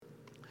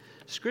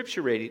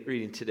Scripture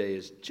reading today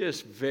is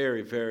just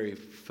very, very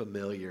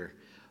familiar.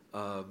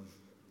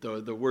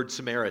 The word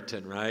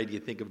Samaritan, right? You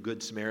think of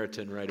Good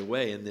Samaritan right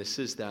away, and this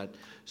is that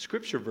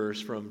scripture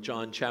verse from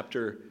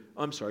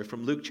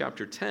from Luke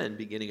chapter 10,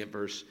 beginning at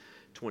verse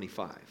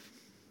 25.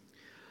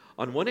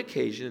 On one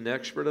occasion, an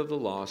expert of the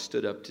law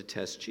stood up to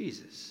test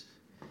Jesus.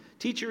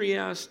 "Teacher," he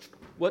asked,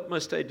 "what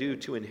must I do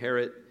to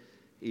inherit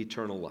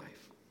eternal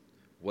life?"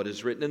 "What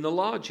is written in the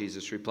law?"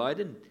 Jesus replied,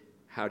 "and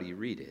how do you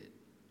read it?"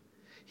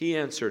 He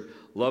answered,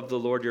 "Love the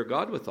Lord your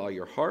God with all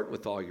your heart,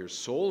 with all your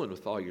soul, and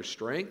with all your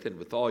strength, and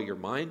with all your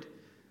mind,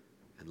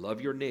 and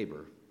love your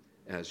neighbor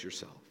as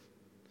yourself."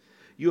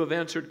 "You have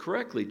answered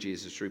correctly,"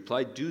 Jesus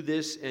replied. "Do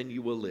this and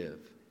you will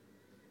live."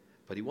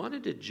 But he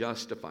wanted to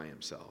justify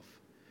himself.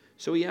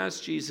 So he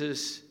asked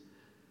Jesus,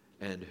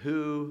 "And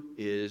who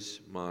is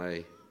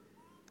my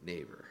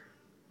neighbor?"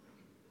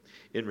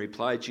 In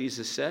reply,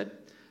 Jesus said,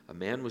 "A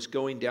man was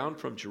going down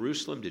from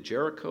Jerusalem to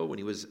Jericho when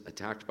he was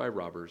attacked by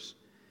robbers.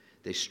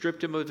 They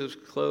stripped him of his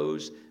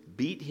clothes,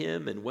 beat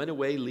him, and went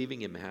away,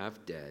 leaving him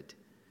half dead.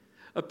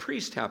 A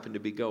priest happened to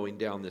be going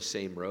down the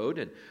same road,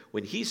 and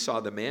when he saw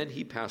the man,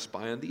 he passed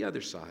by on the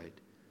other side.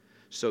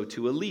 So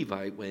too a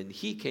Levite, when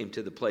he came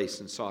to the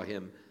place and saw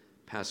him,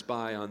 passed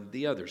by on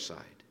the other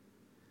side.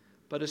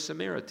 But a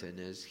Samaritan,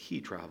 as he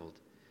traveled,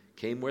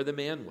 came where the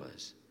man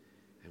was,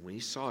 and when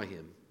he saw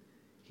him,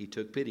 he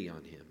took pity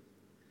on him.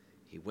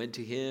 He went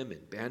to him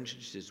and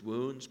bandaged his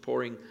wounds,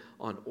 pouring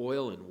on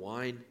oil and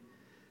wine.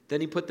 Then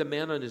he put the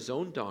man on his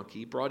own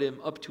donkey, brought him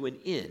up to an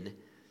inn,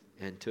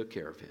 and took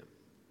care of him.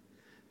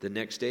 The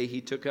next day he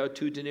took out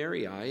 2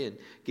 denarii and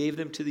gave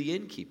them to the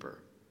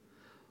innkeeper.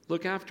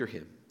 'Look after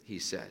him,' he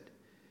said,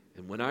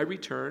 'and when I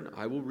return,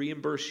 I will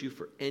reimburse you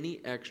for any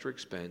extra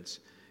expense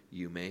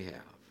you may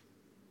have.'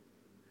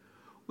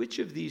 Which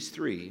of these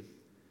 3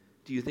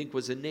 do you think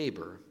was a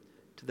neighbor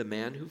to the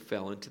man who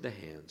fell into the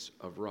hands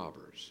of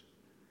robbers?"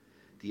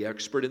 The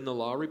expert in the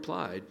law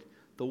replied,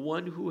 "The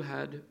one who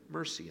had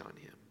mercy on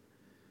him."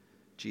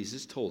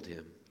 Jesus told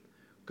him,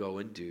 "Go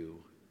and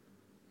do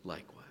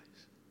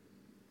likewise."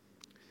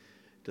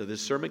 So this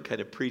sermon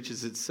kind of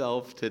preaches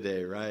itself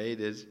today, right?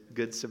 It's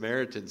Good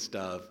Samaritan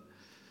stuff.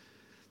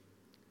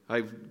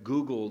 I've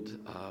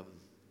Googled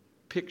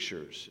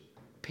pictures,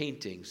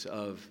 paintings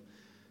of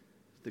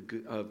the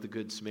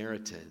Good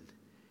Samaritan.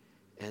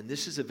 And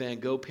this is a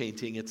Van Gogh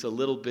painting. It's a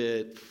little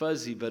bit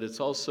fuzzy, but it's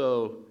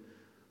also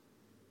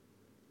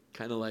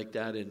kind of like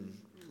that in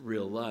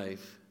real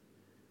life.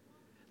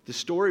 The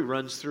story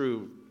runs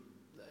through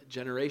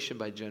generation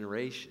by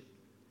generation.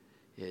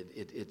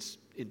 It's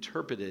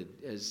interpreted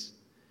as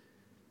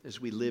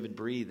we live and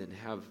breathe and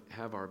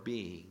have our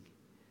being.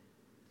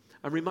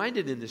 I'm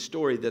reminded in this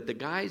story that the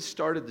guy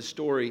started the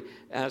story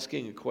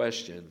asking a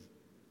question,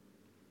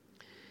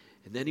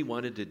 and then he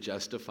wanted to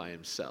justify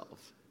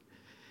himself.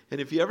 And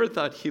if you ever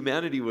thought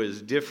humanity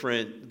was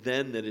different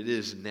then than it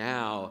is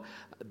now,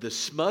 the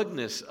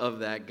smugness of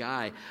that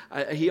guy,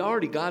 he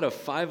already got a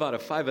 5 out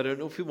of 5. I don't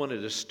know if he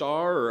wanted a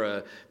star or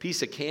a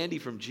piece of candy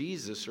from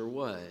Jesus or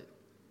what.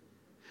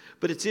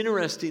 But it's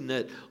interesting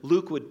that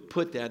Luke would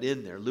put that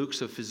in there.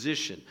 Luke's a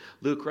physician.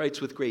 Luke writes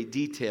with great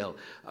detail.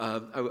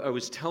 I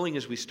was telling,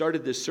 as we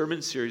started this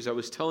sermon series, I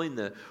was telling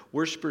the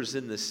worshipers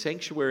in the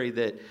sanctuary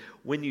that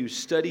when you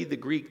study the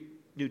Greek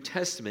New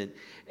Testament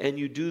and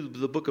you do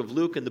the book of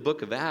Luke and the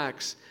book of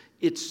Acts,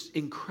 it's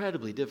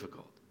incredibly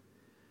difficult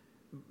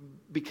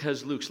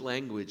because Luke's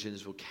language and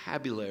his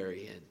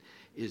vocabulary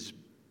is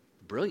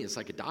brilliant. It's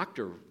like a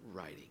doctor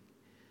writing.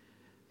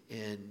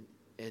 And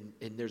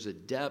there's a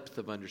depth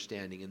of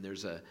understanding, and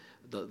there's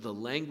the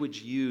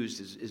language used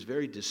is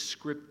very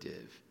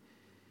descriptive.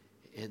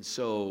 And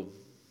so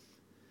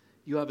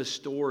you have a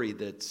story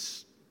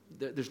there's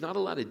not a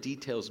lot of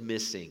details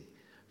missing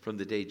from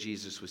the day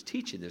Jesus was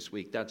teaching this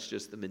week. That's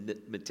just the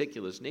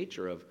meticulous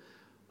nature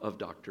of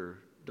Dr.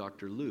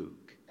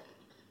 Luke.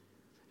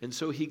 And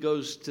so he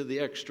goes to the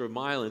extra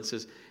mile and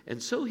says,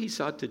 and so he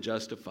sought to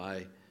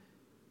justify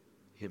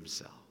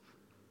himself.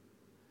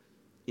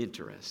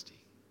 Interesting.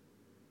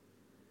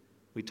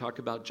 We talk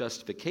about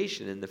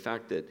justification and the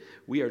fact that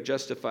we are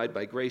justified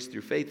by grace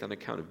through faith on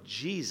account of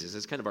Jesus.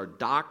 It's kind of our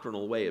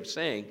doctrinal way of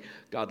saying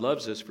God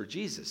loves us for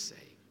Jesus'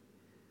 sake.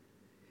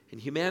 And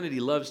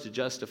humanity loves to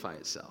justify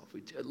itself.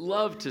 We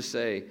love to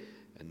say,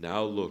 and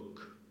now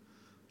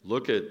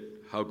look at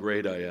how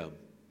great I am.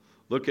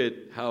 Look at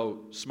how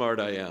smart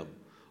I am.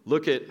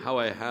 Look at how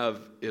I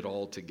have it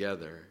all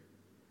together.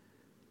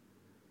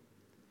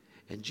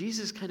 And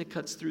Jesus kind of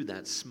cuts through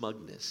that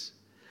smugness.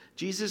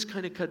 Jesus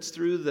kind of cuts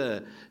through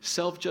the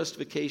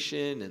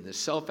self-justification and the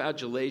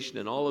self-adulation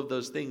and all of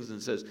those things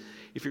and says,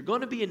 if you're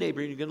going to be a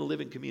neighbor and you're going to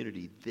live in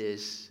community,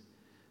 this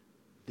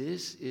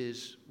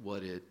is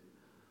what it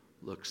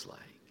looks like.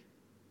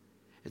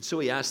 And so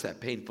he asks that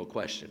painful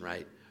question,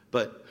 right?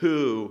 But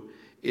who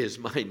is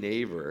my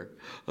neighbor?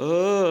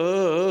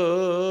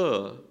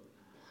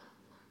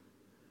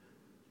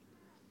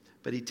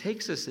 But he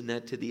takes us in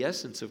that to the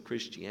essence of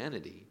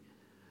Christianity.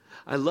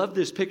 I love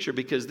this picture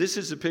because this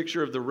is a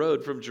picture of the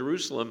road from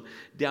Jerusalem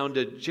down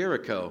to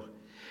Jericho.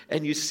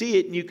 And you see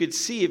it, and you could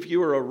see if you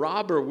were a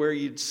robber where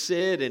you'd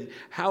sit and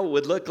how it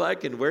would look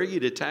like and where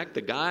you'd attack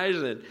the guys.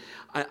 And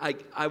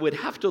I would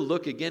have to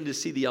look again to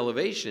see the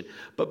elevation.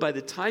 But by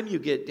the time you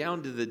get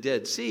down to the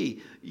Dead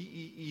Sea,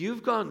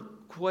 you've gone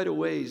quite a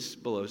ways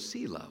below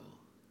sea level.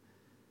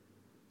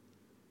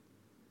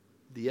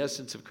 The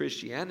essence of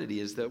Christianity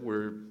is that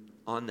we're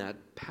on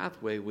that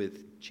pathway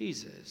with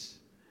Jesus.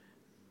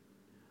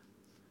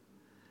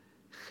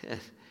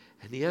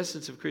 And the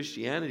essence of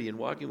Christianity and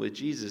walking with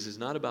Jesus is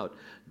not about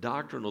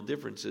doctrinal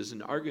differences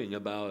and arguing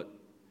about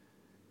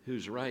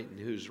who's right and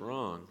who's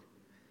wrong.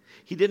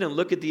 He didn't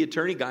look at the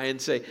attorney guy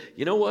and say,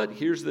 you know what,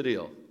 here's the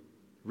deal.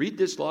 Read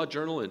this law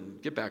journal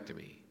and get back to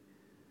me.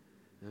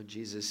 No,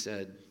 Jesus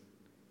said,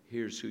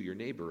 here's who your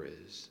neighbor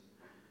is.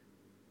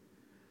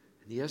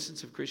 And the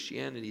essence of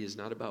Christianity is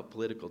not about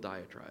political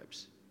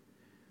diatribes.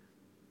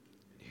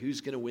 Who's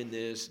going to win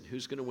this and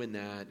who's going to win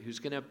that? Who's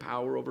going to have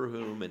power over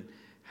whom and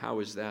how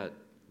is that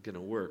going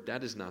to work?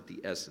 That is not the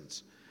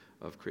essence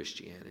of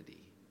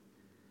Christianity.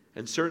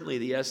 And certainly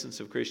the essence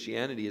of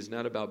Christianity is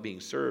not about being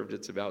served.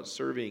 It's about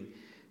serving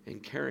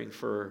and caring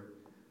for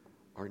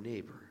our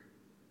neighbor.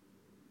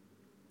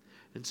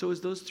 And so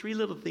as those three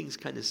little things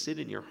kind of sit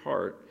in your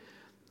heart,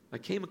 I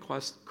came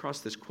across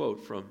this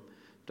quote from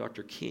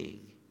Dr.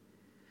 King.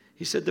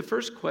 He said, the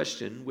first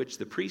question which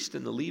the priest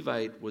and the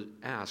Levite was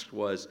asked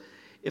was,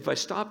 if I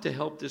stop to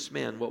help this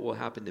man, what will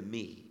happen to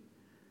me?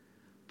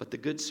 But the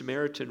Good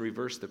Samaritan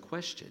reversed the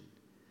question.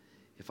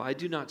 If I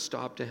do not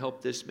stop to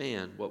help this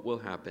man, what will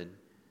happen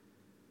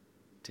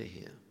to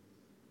him?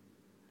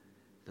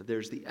 Now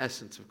there's the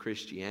essence of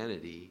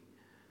Christianity.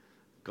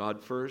 God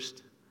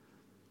first,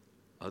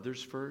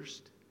 others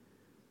first,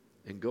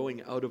 and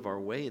going out of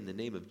our way in the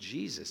name of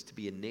Jesus to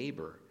be a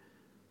neighbor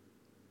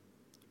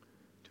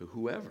to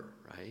whoever,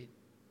 right?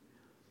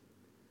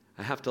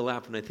 I have to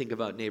laugh when I think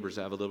about neighbors.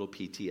 I have a little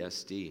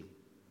PTSD.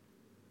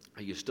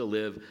 I used to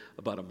live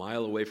about a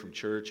mile away from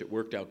church. It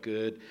worked out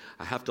good.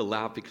 I have to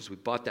laugh because we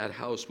bought that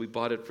house. We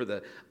bought it for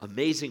the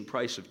amazing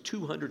price of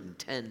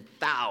 $210,000.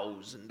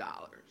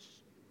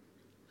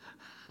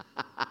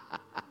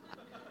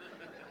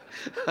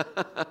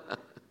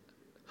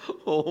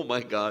 Oh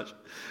my gosh.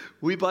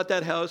 We bought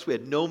that house. We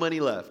had no money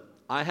left.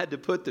 I had to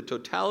put the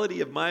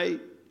totality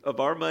of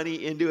our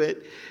money into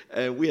it,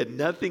 and we had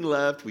nothing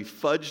left. We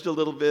fudged a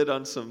little bit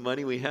on some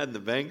money we had in the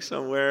bank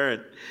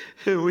somewhere,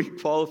 and we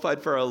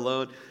qualified for our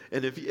loan.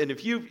 And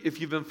if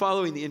you've been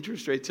following the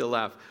interest rates, you'll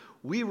laugh.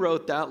 We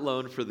wrote that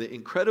loan for the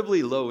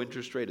incredibly low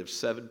interest rate of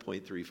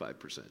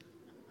 7.35%.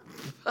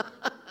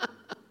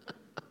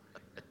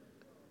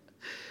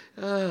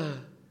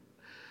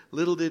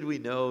 Little did we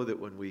know that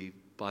when we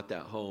bought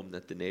that home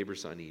that the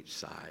neighbors on each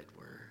side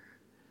were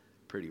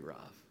pretty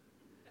rough.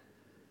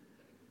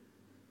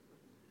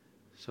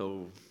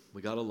 So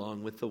we got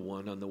along with the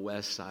one on the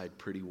west side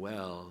pretty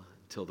well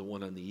until the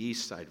one on the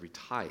east side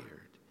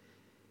retired.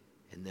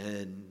 And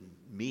then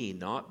me,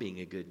 not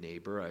being a good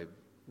neighbor, I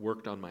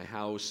worked on my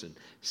house and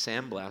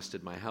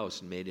sandblasted my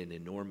house and made an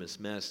enormous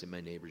mess in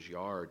my neighbor's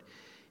yard.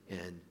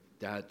 And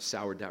that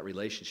soured that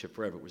relationship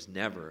forever. It was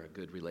never a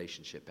good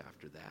relationship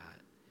after that.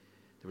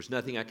 There was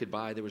nothing I could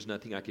buy. There was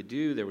nothing I could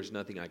do. There was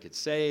nothing I could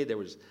say. There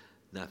was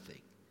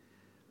nothing.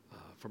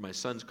 For my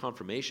son's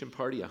confirmation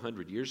party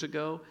 100 years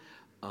ago,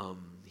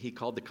 he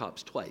called the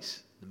cops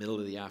twice in the middle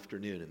of the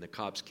afternoon, and the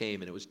cops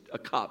came, and it was a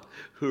cop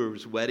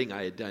whose wedding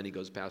I had done. He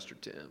goes, Pastor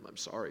Tim, I'm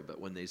sorry,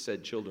 but when they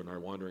said children are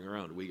wandering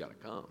around, we got to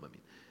come. I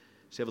mean,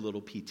 so you have a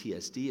little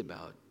PTSD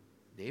about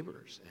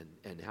neighbors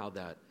and how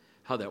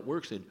that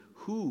works, and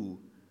who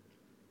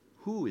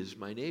is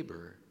my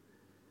neighbor?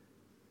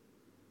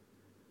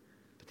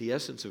 But the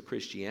essence of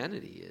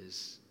Christianity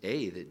is,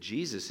 that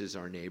Jesus is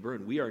our neighbor,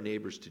 and we are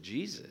neighbors to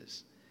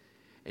Jesus.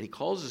 And he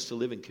calls us to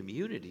live in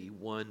community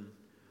one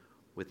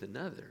with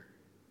another.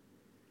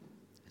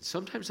 And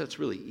sometimes that's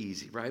really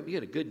easy, right? You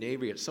got a good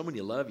neighbor, you got someone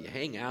you love, you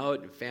hang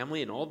out,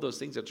 family, and all those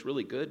things, that's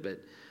really good,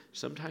 but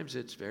sometimes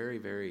it's very,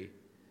 very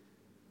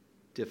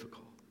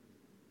difficult.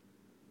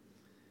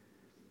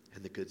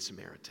 And the Good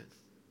Samaritan.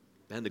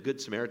 Man, the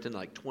Good Samaritan,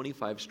 like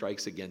 25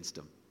 strikes against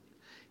him.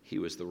 He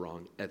was the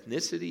wrong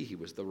ethnicity, he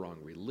was the wrong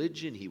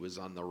religion, he was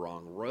on the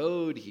wrong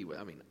road,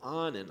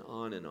 on and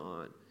on and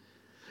on.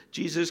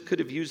 Jesus could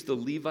have used the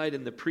Levite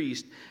and the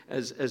priest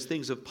as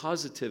things of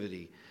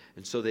positivity.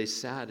 And so they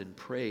sat and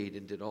prayed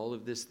and did all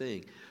of this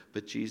thing.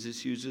 But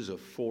Jesus uses a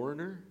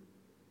foreigner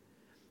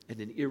and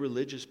an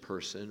irreligious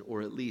person,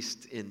 or at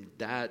least in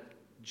that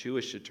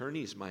Jewish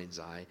attorney's mind's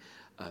eye,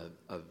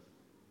 an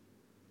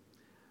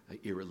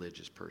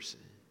irreligious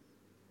person.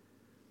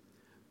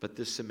 But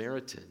the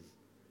Samaritan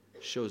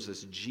shows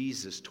us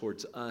Jesus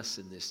towards us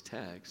in this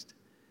text.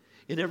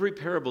 In every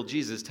parable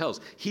Jesus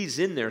tells, he's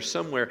in there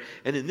somewhere.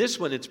 And in this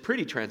one, it's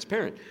pretty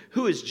transparent.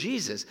 Who is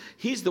Jesus?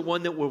 He's the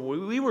one that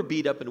when we were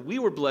beat up and we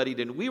were bloodied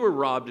and we were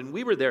robbed and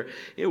we were there,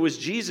 it was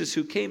Jesus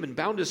who came and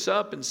bound us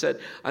up and said,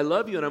 I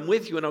love you and I'm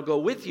with you and I'll go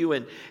with you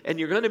and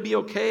you're going to be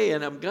okay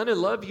and I'm going to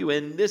love you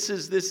and this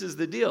is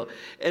the deal.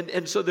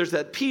 And so there's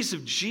that piece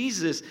of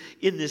Jesus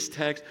in this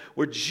text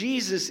where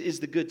Jesus is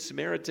the Good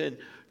Samaritan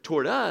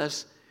toward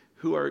us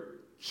who are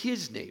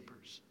his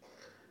neighbors.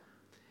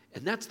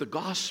 And that's the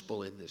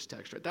gospel in this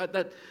text, right?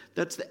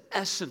 That's the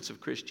essence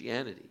of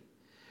Christianity,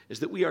 is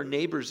that we are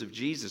neighbors of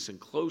Jesus and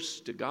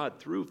close to God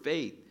through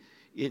faith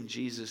in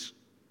Jesus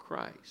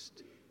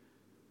Christ.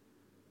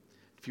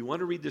 If you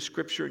want to read the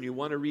scripture and you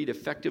want to read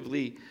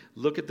effectively,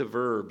 look at the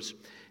verbs.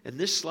 And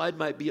this slide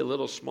might be a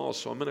little small,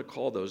 so I'm going to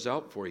call those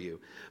out for you.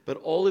 But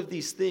all of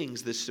these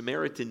things the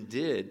Samaritan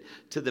did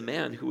to the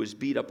man who was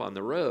beat up on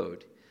the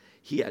road.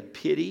 He had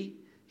pity.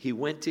 He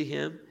went to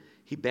him.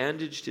 He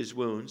bandaged his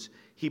wounds.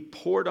 He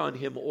poured on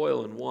him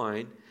oil and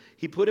wine.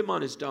 He put him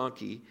on his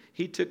donkey.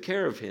 He took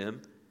care of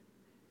him.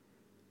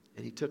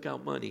 And he took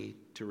out money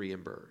to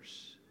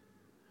reimburse.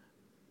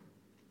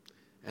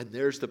 And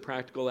there's the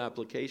practical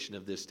application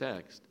of this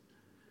text.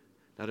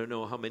 I don't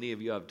know how many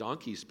of you have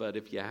donkeys, but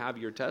if you have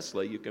your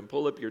Tesla, you can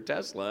pull up your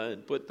Tesla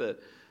and put the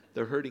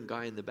hurting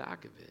guy in the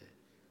back of it.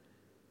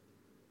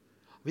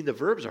 I mean, the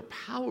verbs are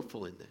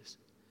powerful in this.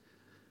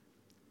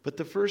 But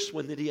the first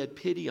one, that he had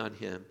pity on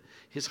him,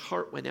 his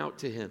heart went out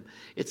to him.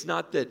 It's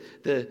not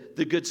that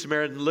the Good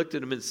Samaritan looked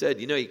at him and said,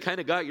 you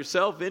kind of got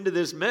yourself into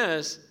this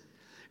mess.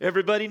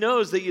 Everybody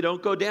knows that you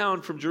don't go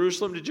down from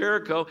Jerusalem to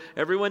Jericho.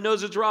 Everyone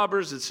knows it's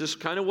robbers. It's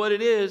just kind of what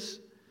it is.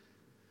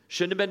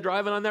 Shouldn't have been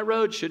driving on that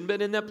road. Shouldn't have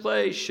been in that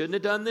place. Shouldn't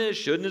have done this.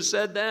 Shouldn't have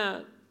said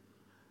that.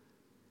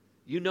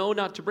 You know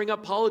not to bring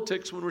up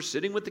politics when we're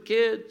sitting with the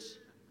kids.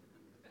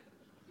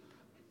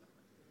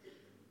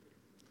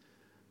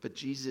 But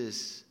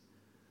Jesus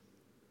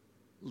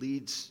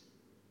leads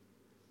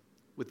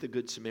with the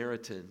Good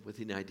Samaritan with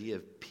an idea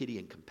of pity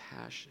and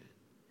compassion.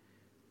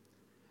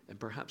 And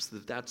perhaps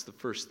that's the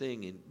first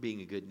thing in being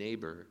a good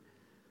neighbor,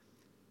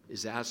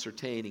 is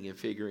ascertaining and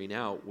figuring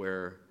out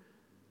where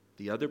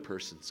the other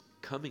person's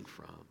coming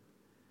from.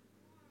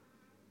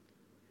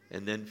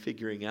 And then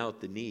figuring out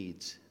the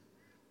needs.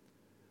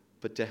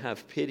 But to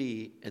have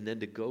pity and then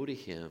to go to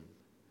him,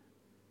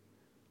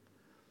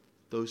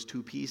 those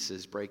two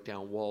pieces break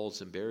down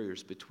walls and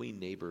barriers between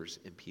neighbors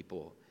and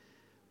people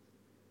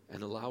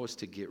and allow us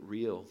to get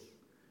real,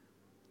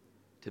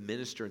 to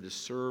minister and to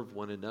serve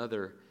one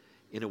another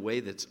in a way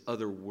that's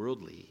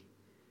otherworldly.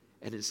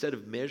 And instead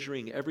of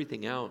measuring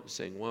everything out and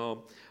saying,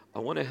 well, I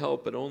want to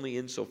help, but only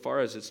insofar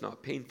as it's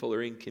not painful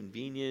or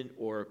inconvenient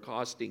or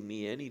costing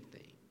me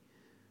anything.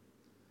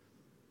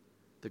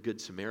 The Good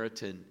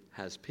Samaritan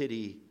has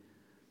pity.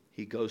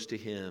 He goes to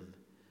him,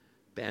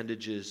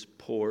 bandages,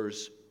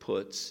 pours,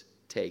 puts,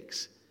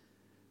 takes,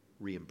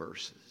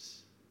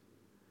 reimburses.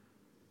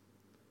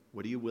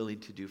 What are you willing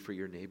to do for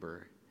your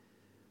neighbor?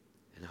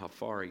 And how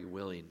far are you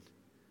willing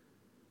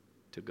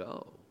to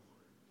go?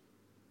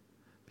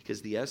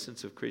 Because the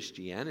essence of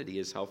Christianity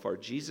is how far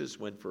Jesus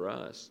went for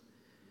us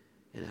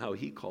and how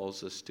he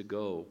calls us to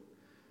go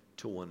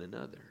to one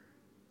another.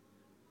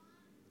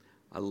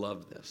 I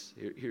love this.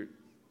 Here.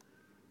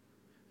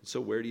 So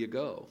where do you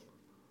go?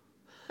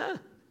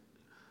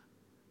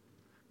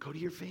 Go to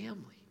your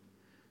family.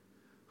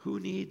 Who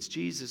needs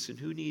Jesus and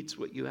who needs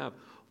what you have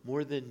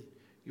more than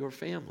your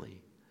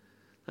family?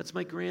 That's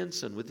my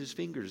grandson with his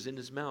fingers in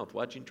his mouth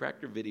watching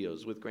tractor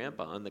videos with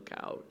Grandpa on the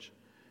couch.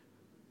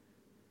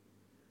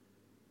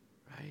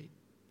 Right?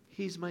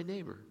 He's my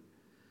neighbor.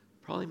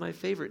 Probably my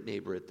favorite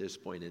neighbor at this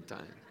point in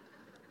time.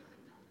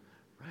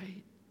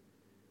 Right?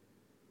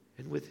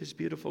 And with his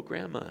beautiful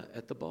grandma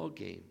at the ball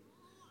game.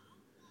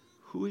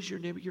 Who is your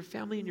neighbor? Your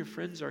family and your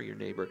friends are your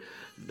neighbor.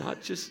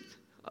 Not just,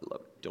 I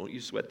love it. Don't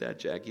you sweat that,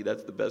 Jackie.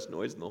 That's the best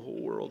noise in the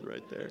whole world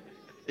right there.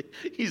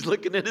 He's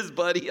looking at his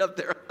buddy up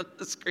there on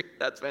the screen.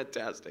 That's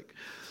fantastic.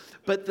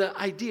 But the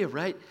idea,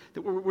 right,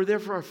 that we're there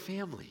for our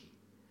family.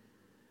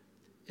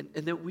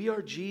 And that we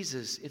are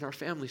Jesus in our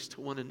families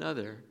to one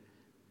another.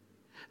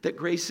 That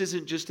grace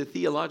isn't just a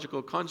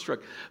theological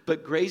construct,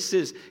 but grace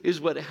is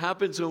what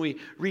happens when we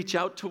reach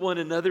out to one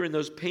another in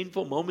those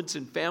painful moments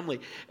in family.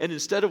 And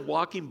instead of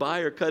walking by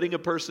or cutting a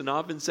person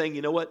off and saying,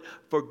 you know what,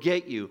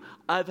 forget you.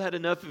 I've had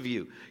enough of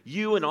you.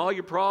 You and all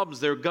your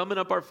problems, they're gumming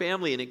up our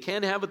family and it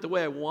can't have it the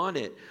way I want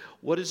it.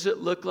 What does it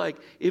look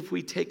like if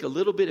we take a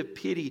little bit of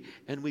pity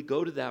and we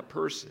go to that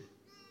person?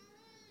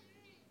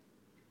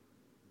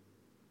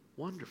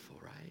 Wonderful,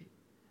 right?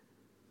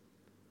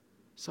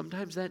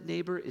 Sometimes that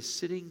neighbor is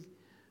sitting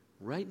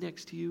right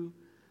next to you,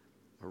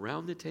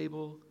 around the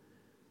table,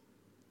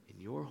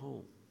 in your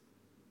home.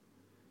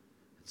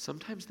 And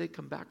sometimes they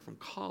come back from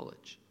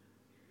college,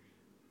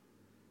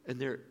 and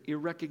they're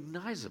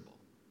irrecognizable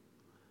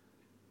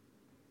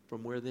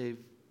from where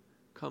they've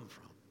come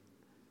from.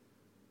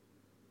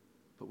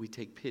 But we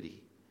take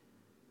pity,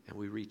 and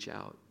we reach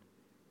out,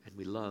 and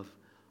we love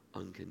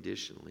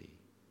unconditionally.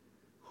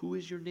 Who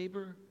is your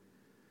neighbor?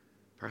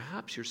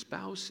 Perhaps your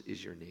spouse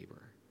is your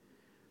neighbor.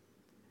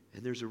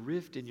 And there's a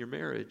rift in your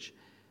marriage.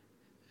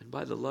 And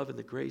by the love and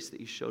the grace that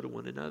you show to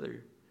one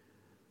another,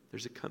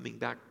 there's a coming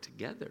back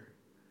together.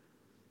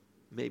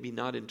 Maybe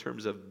not in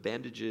terms of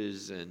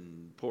bandages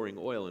and pouring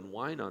oil and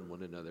wine on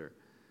one another,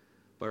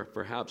 but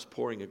perhaps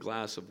pouring a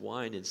glass of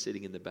wine and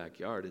sitting in the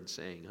backyard and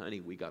saying,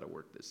 honey, we got to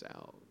work this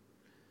out.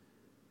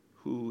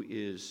 Who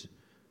is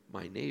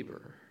my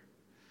neighbor?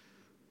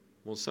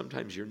 Well,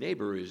 sometimes your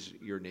neighbor is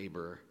your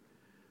neighbor.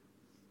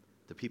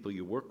 The people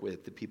you work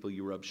with, the people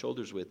you rub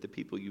shoulders with, the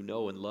people you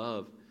know and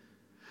love,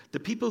 the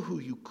people who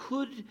you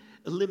could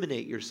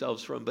eliminate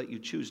yourselves from, but you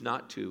choose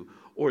not to,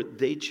 or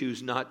they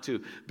choose not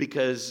to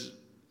because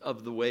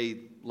of the way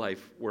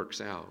life works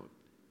out.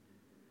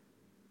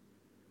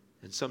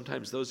 And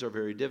sometimes those are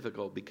very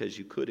difficult because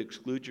you could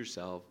exclude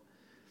yourself.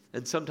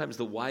 And sometimes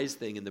the wise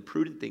thing and the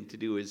prudent thing to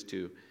do is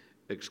to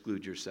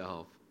exclude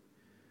yourself.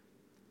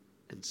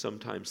 And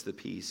sometimes the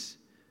peace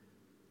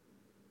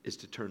is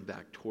to turn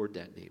back toward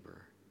that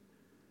neighbor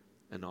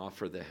and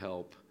offer the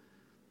help,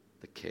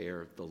 the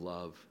care, the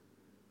love,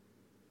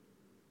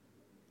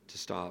 to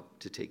stop,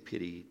 to take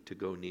pity, to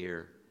go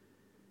near,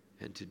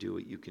 and to do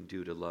what you can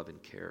do to love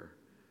and care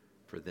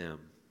for them.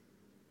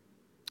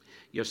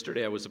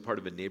 Yesterday, I was a part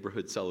of a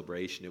neighborhood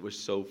celebration. It was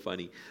so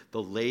funny.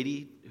 The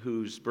lady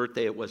whose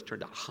birthday it was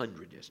turned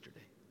 100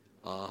 yesterday.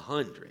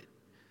 100.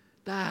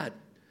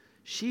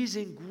 She's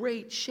in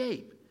great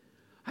shape.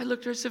 I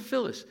looked at her and said,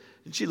 Phyllis.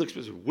 And she looks at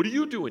me and said, what are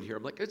you doing here?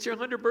 I'm like, it's your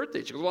 100th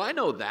birthday. She goes, well, I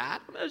know that.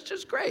 That's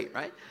just great,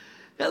 right?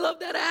 I love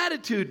that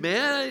attitude,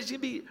 man.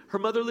 Her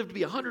mother lived to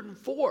be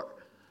 104.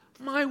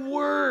 My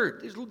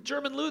word. These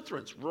German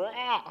Lutherans.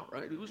 Raw,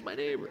 right? Who's my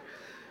neighbor?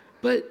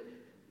 But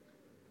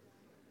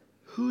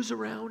who's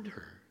around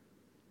her?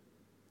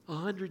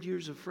 100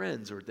 years of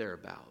friends or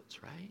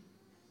thereabouts, right?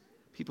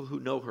 People who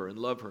know her and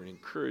love her and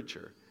encourage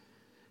her.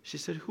 She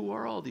said, who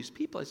are all these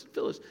people? I said,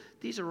 Phyllis,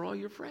 these are all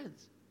your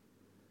friends.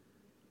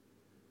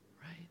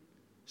 Right?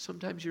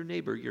 Sometimes your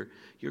neighbor,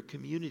 your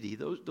community,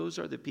 those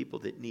are the people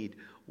that need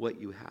what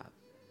you have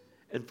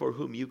and for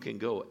whom you can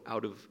go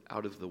out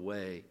of the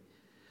way.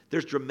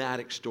 There's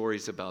dramatic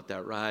stories about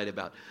that, right?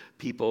 About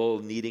people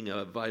needing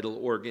a vital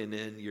organ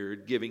and you're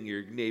giving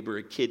your neighbor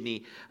a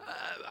kidney.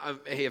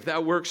 Hey, if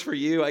that works for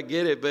you, I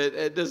get it, but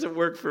it doesn't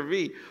work for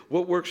me.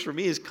 What works for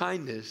me is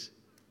kindness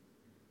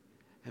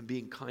and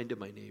being kind to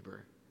my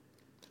neighbor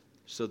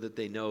so that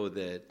they know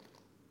that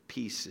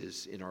peace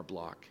is in our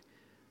block,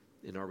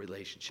 in our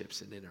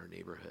relationships, and in our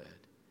neighborhood.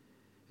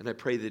 And I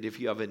pray that if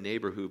you have a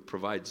neighbor who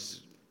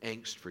provides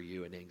angst for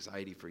you and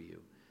anxiety for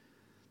you,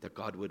 that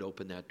God would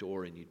open that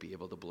door and you'd be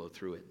able to blow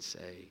through it and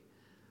say,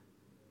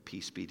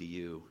 peace be to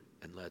you,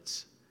 and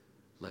let's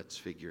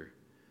figure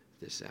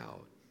this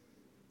out.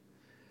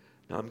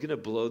 Now I'm going to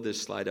blow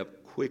this slide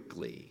up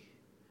quickly.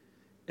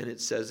 And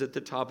it says at the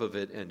top of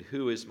it, and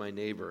who is my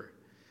neighbor?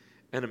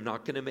 And I'm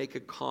not going to make a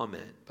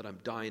comment, but I'm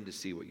dying to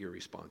see what your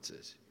response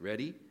is.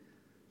 Ready?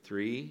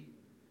 3,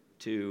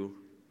 2,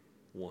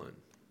 1.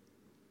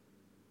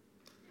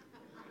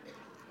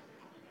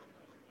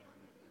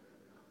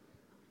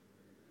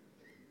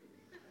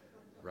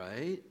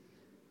 Right?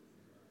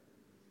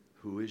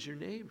 Who is your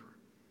neighbor?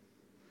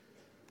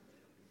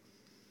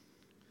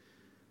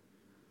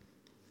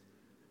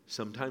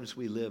 Sometimes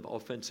we live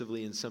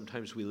offensively and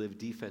sometimes we live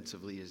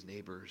defensively as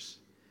neighbors.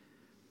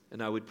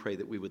 And I would pray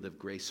that we would live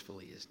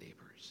gracefully as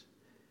neighbors.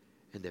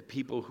 And that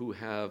people who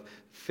have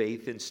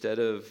faith instead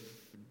of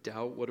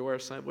doubt, what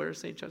are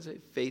St. John say?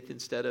 Faith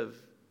instead of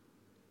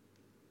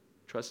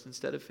trust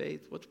instead of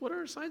faith. What are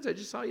our signs I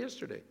just saw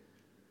yesterday?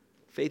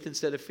 Faith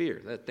instead of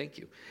fear. Thank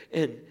you.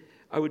 And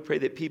I would pray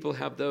that people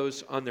have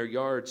those on their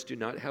yards, do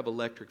not have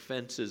electric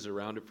fences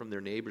around it from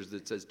their neighbors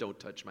that says, don't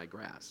touch my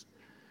grass.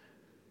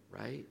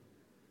 Right?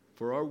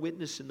 For our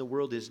witness in the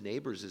world as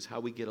neighbors is how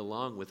we get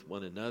along with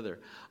one another.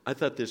 I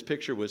thought this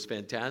picture was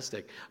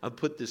fantastic. I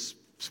put this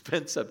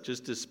fence up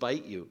just to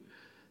spite you.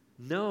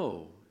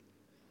 No.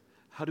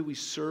 How do we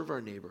serve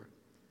our neighbor?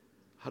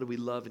 How do we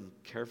love and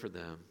care for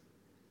them?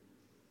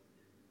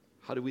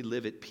 How do we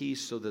live at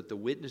peace so that the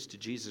witness to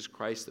Jesus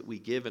Christ that we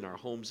give in our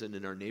homes and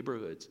in our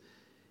neighborhoods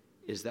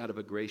is that of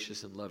a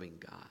gracious and loving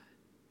God?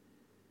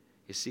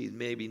 You see,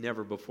 maybe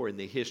never before in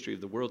the history of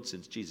the world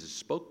since Jesus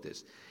spoke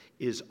this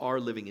is our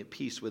living at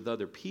peace with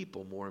other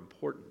people more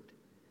important.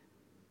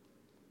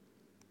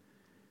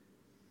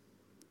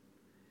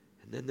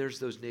 And then there's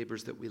those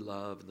neighbors that we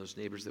love and those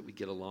neighbors that we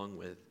get along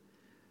with.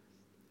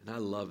 And I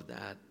love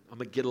that. I'm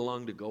a get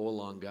along to go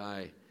along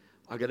guy.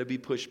 I got to be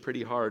pushed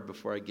pretty hard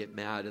before I get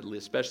mad,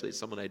 especially at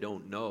someone I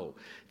don't know.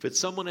 If it's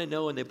someone I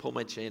know and they pull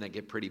my chain, I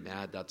get pretty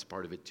mad. That's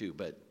part of it too.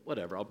 But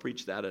whatever, I'll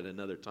preach that at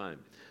another time.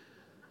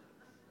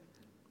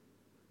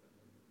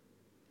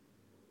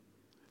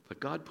 But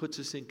God puts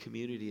us in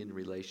community and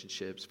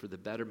relationships for the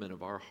betterment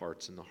of our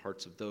hearts and the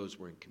hearts of those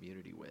we're in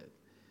community with.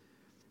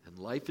 And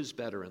life is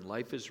better and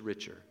life is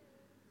richer.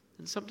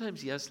 And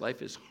sometimes, yes,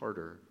 life is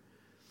harder.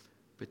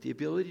 But the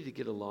ability to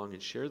get along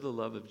and share the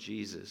love of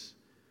Jesus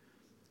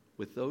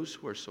with those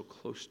who are so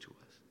close to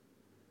us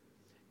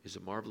is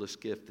a marvelous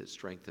gift that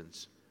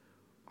strengthens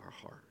our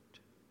heart.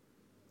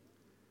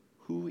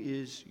 Who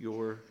is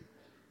your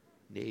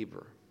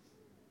neighbor?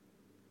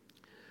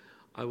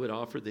 I would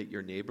offer that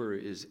your neighbor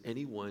is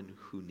anyone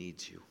who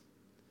needs you,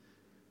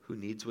 who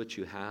needs what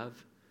you have,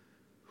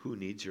 who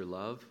needs your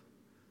love,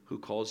 who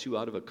calls you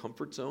out of a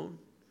comfort zone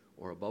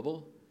or a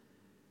bubble.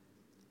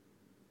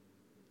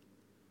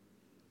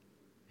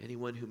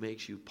 Anyone who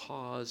makes you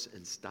pause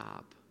and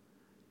stop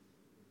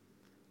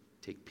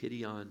Take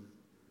pity on,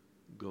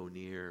 go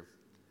near,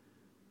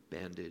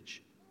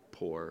 bandage,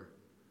 pour,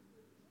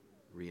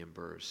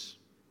 reimburse,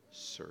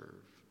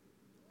 serve.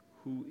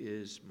 Who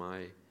is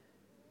my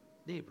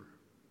neighbor?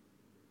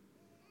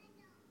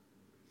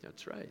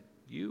 That's right.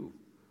 You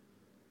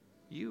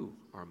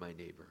are my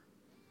neighbor.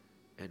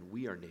 And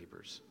we are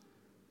neighbors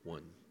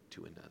one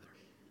to another.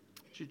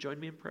 Would you join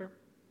me in prayer?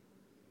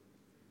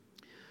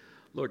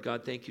 Lord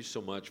God, thank you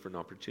so much for an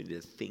opportunity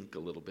to think a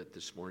little bit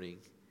this morning.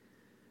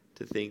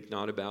 To think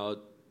not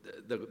about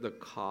the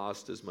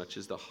cost as much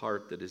as the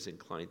heart that is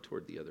inclined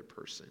toward the other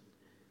person.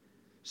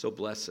 So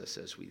bless us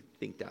as we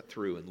think that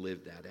through and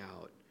live that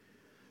out.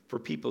 For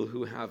people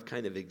who have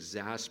kind of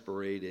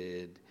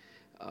exasperated,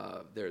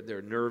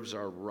 their nerves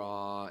are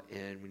raw,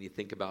 and when you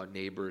think about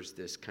neighbors,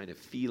 this kind of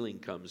feeling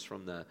comes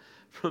from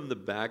the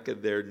back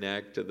of their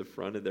neck to the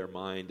front of their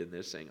mind, and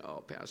they're saying,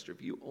 "Oh, Pastor,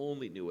 if you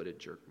only knew what a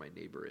jerk my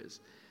neighbor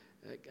is."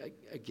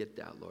 I get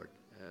that, Lord.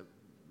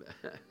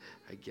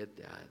 I get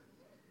that.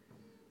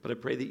 But I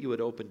pray that you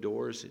would open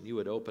doors and you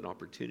would open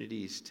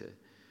opportunities to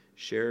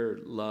share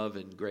love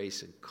and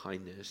grace and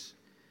kindness.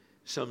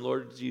 Some,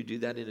 Lord, you do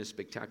that in a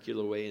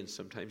spectacular way, and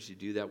sometimes you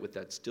do that with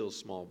that still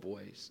small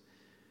voice.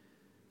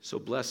 So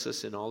bless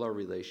us in all our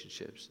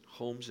relationships,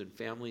 homes and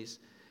families,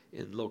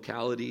 in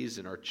localities,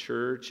 in our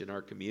church, in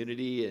our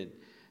community, and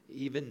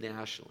even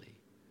nationally.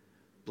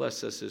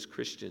 Bless us as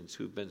Christians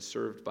who've been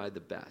served by the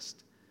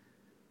best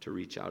to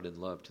reach out in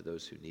love to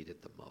those who need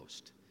it the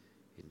most.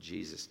 In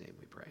Jesus' name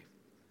we pray.